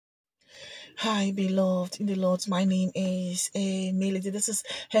Hi, beloved in the Lord. My name is Melody. This is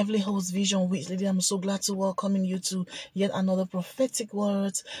Heavenly Host Vision with Lady. I'm so glad to welcome you to yet another prophetic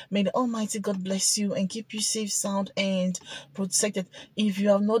word. May the Almighty God bless you and keep you safe, sound, and protected. If you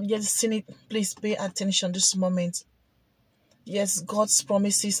have not yet seen it, please pay attention this moment. Yes, God's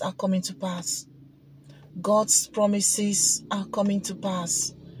promises are coming to pass. God's promises are coming to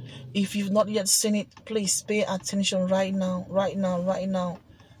pass. If you've not yet seen it, please pay attention right now, right now, right now,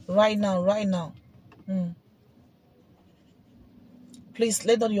 right now, right now. Please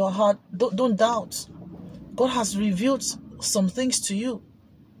let out your heart. Don't doubt. God has revealed some things to you,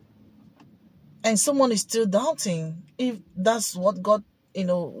 and someone is still doubting if that's what God,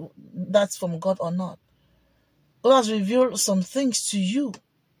 that's from God or not. God has revealed some things to you.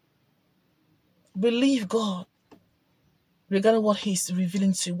 Believe God regarding what He's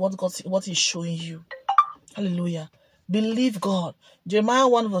revealing to you, what He's showing you. Hallelujah. Believe God. Jeremiah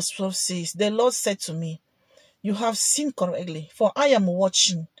 1 verse 12 says, "The Lord said to me, you have seen correctly, for I am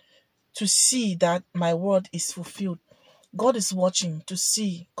watching to see that my word is fulfilled." God is watching to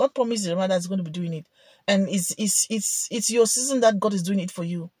see. God promised Jeremiah that He's going to be doing it. And it's your season that God is doing it for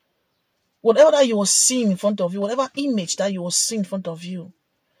you. Whatever that you were seeing in front of you, whatever image that you were seeing in front of you,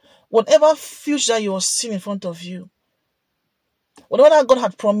 whatever future that you were seeing in front of you, whatever that God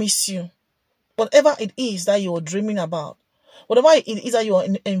had promised you, whatever it is that you are dreaming about, whatever it is that you are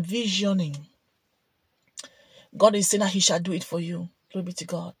envisioning, God is saying that He shall do it for you. Glory be to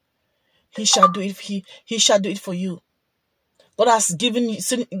God. He shall do it. He shall do it for you. God has given you.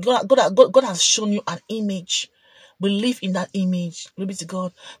 God has shown you an image. Believe in that image. Glory be to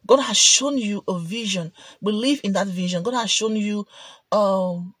God. God has shown you a vision. Believe in that vision. God has shown you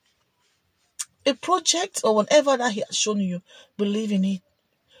a project or whatever that He has shown you. Believe in it.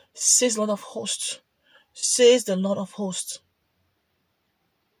 Says the Lord of hosts. Says the Lord of hosts.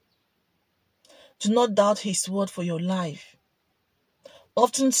 Do not doubt His word for your life.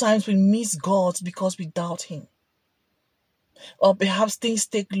 Oftentimes we miss God because we doubt Him. Or perhaps things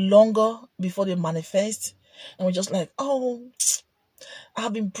take longer before they manifest. And we're just like, oh,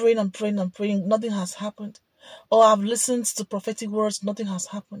 I've been praying and praying and praying. Nothing has happened. Or I've listened to prophetic words. Nothing has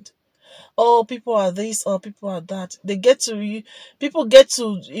happened. Oh, people are this or people are that. People get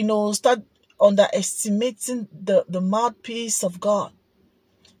to, start underestimating the mouthpiece of God,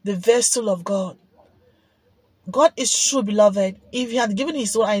 the vessel of God. God is true, beloved. If He had given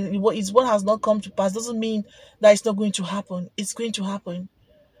His word and His word has not come to pass, doesn't mean that it's not going to happen. It's going to happen.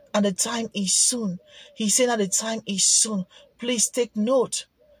 And the time is soon. He's saying that the time is soon. Please take note.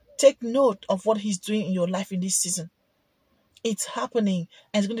 Take note of what He's doing in your life in this season. It's happening,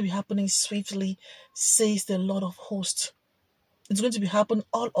 and it's going to be happening swiftly, says the Lord of hosts. It's going to be happening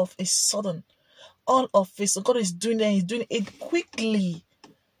all of a sudden. All of it. So God is doing that. He's doing it quickly.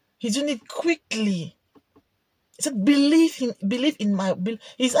 He's doing it quickly. He said, believe in my.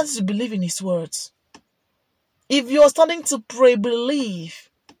 He's asked you to believe in His words. If you're starting to pray,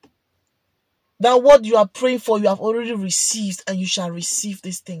 believe that what you are praying for, you have already received, and you shall receive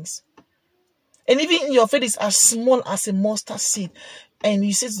these things. And even your faith is as small as a mustard seed, and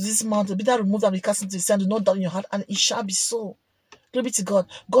you say to this mountain, be that removed and be cast into the sea, do not doubt in your heart, and it shall be so. Glory be to God.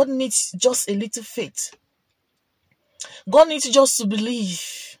 God needs just a little faith. God needs you just to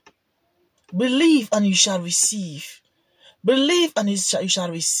believe. Believe and you shall receive. Believe and you shall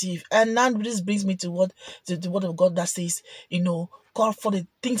receive. And now this brings me to the word of God that says, call for the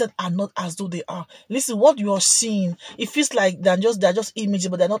things that are not as though they are. Listen, what you are seeing, it feels like they're just images,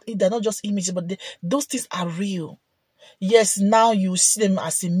 but they're not just images, but those things are real. Yes, now you see them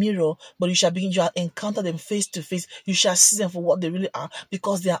as a mirror, but you shall encounter them face to face. You shall see them for what they really are,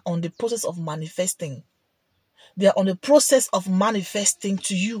 because they are on the process of manifesting. They are on the process of manifesting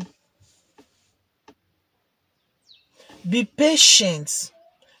to you. Be patient,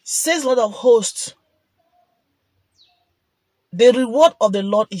 says Lord of hosts. The reward of the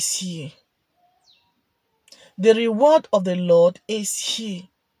Lord is here. The reward of the Lord is here.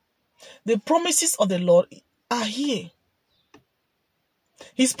 The promises of the Lord are here.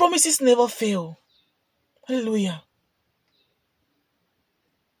 His promises never fail. Hallelujah.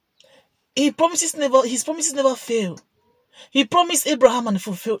 His promises never fail. He promised Abraham and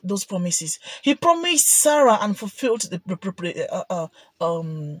fulfilled those promises. He promised Sarah and fulfilled the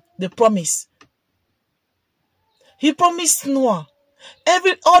promise. He promised Noah.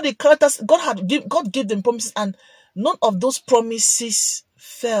 All the characters God gave them promises, and none of those promises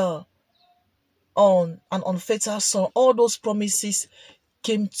fell on an unfertile soil. All those promises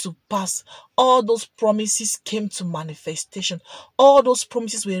came to pass. All those promises came to manifestation. All those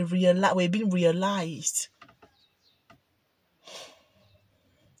promises were being realized.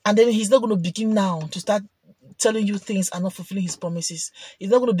 And then he's not going to begin now to start telling you things and not fulfilling his promises. He's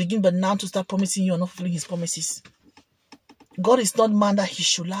not going to begin but now to start promising you and not fulfilling his promises. God is not man that he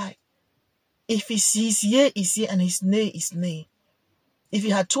should lie. If his yea is yea and his nay is nay. If he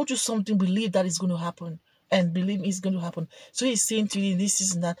had told you something, believe that it's going to happen. And believe it's going to happen. So he's saying to you in this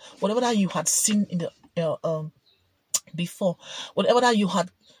season that whatever that you had seen in the before, whatever that you had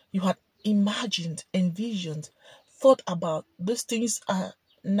imagined, envisioned, thought about, those things are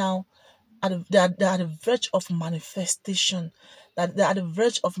now they are at the verge of manifestation. That they are at the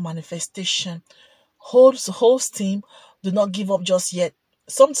verge of manifestation. Hold steam. Do not give up just yet.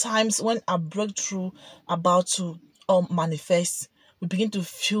 Sometimes when a breakthrough about to manifest, we begin to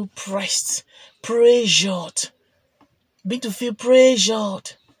feel pressed, pressured. Begin to feel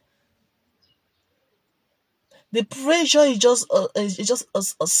pressured. The pressure is just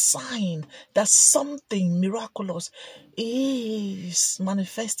a sign that something miraculous is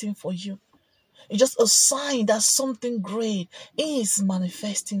manifesting for you. It's just a sign that something great is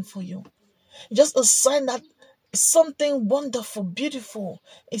manifesting for you. It's just a sign that something wonderful, beautiful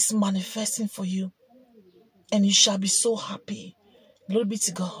is manifesting for you. And you shall be so happy. Glory be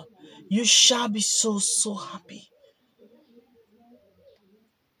to God. You shall be so happy.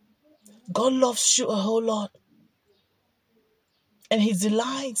 God loves you a whole lot. And he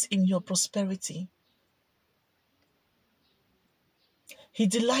delights in your prosperity. He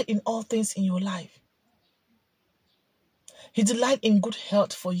delights in all things in your life. He delights in good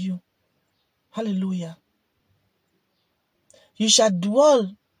health for you. Hallelujah. You shall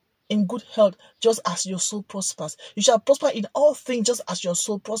dwell in good health just as your soul prospers. You shall prosper in all things just as your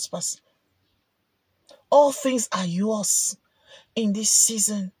soul prospers. All things are yours in this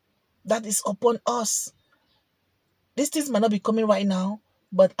season that is upon us. These things might not be coming right now,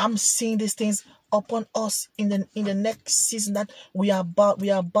 but I'm seeing these things upon us in the next season that we are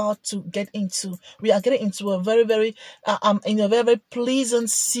about to get into. We are getting into a very very pleasant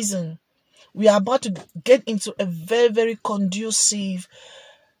season. We are about to get into a very very conducive,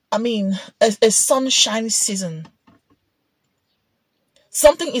 a sunshine season.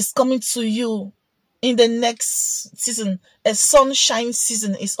 Something is coming to you in the next season. A sunshine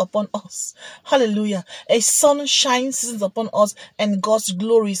season is upon us. Hallelujah. A sunshine season is upon us, and God's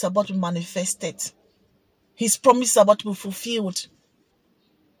glory is about to be manifested. His promise is about to be fulfilled.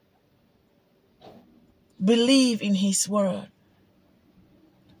 Believe in his word.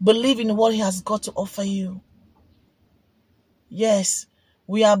 Believe in what he has got to offer you. Yes,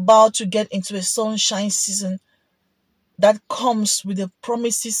 we are about to get into a sunshine season that comes with the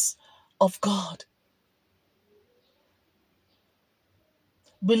promises of God.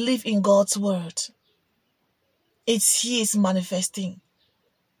 Believe in God's word. He is manifesting.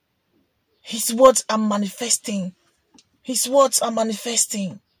 His words are manifesting. His words are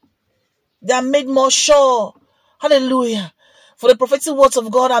manifesting. They are made more sure. Hallelujah. For the prophetic words of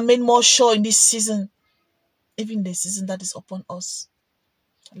God are made more sure in this season. Even the season that is upon us.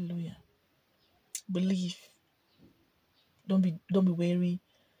 Hallelujah. Believe. Don't be weary.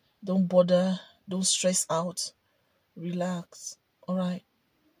 Don't bother. Don't stress out. Relax. Alright.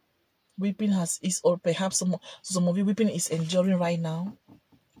 Weeping or perhaps some of you, weeping is enduring right now.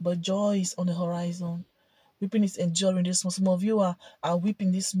 But joy is on the horizon. Weeping is enduring this. Some of you are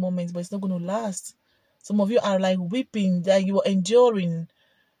weeping this moment, but it's not going to last. Some of you are like weeping that you are enduring.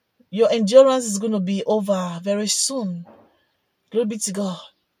 Your endurance is going to be over very soon. Glory be to God.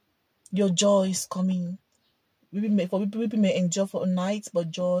 Your joy is coming. Weeping may endure for a night, but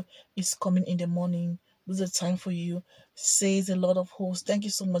joy is coming in the morning. This is a time for you, says the Lord of hosts. Thank you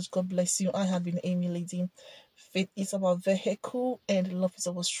so much. God bless you. I have been Amy Lady. Faith is our vehicle and love is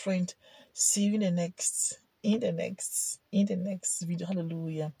our strength. See you in the next video.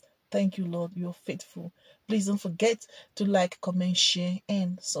 Hallelujah. Thank you, Lord. You're faithful. Please don't forget to like, comment, share,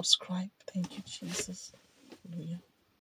 and subscribe. Thank you, Jesus. Hallelujah.